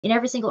in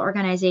every single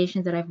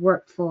organization that I've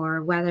worked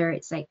for, whether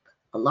it's like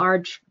a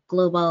large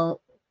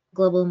global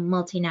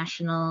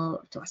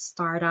multinational to a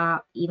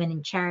startup, even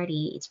in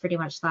charity, it's pretty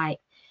much like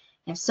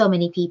you have so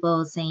many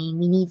people saying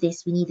we need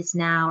this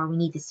now, or we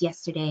need this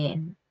yesterday,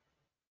 and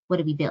what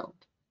do we build?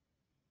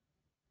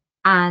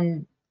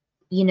 And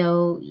you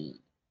know,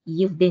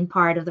 you've been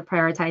part of the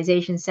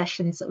prioritization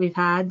sessions that we've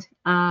had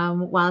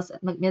whilst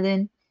at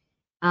Macmillan.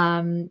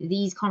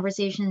 These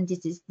conversations,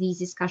 these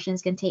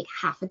discussions can take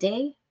half a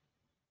day.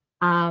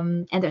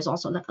 And there's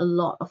also like a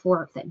lot of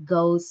work that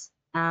goes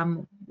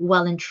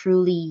well and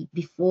truly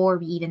before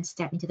we even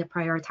step into the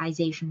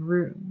prioritization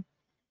room.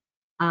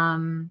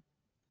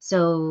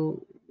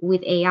 So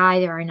with AI,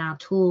 there are now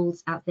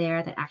tools out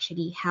there that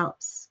actually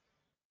helps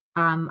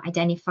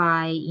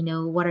identify,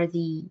 what are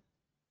the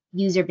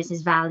user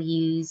business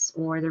values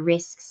or the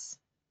risks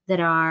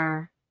that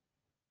are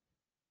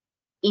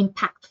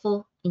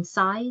impactful in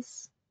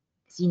size.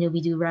 Because, we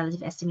do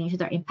relative estimation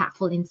that are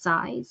impactful in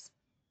size.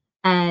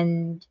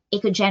 And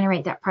it could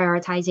generate that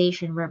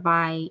prioritization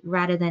whereby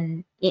rather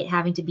than it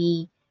having to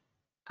be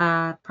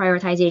a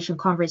prioritization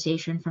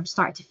conversation from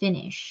start to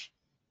finish,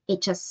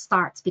 it just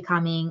starts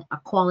becoming a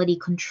quality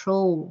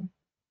control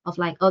of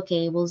like,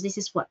 okay, well, this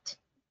is what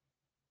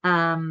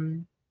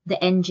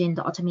the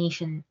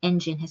automation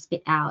engine has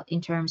spit out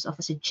in terms of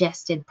a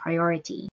suggested priority.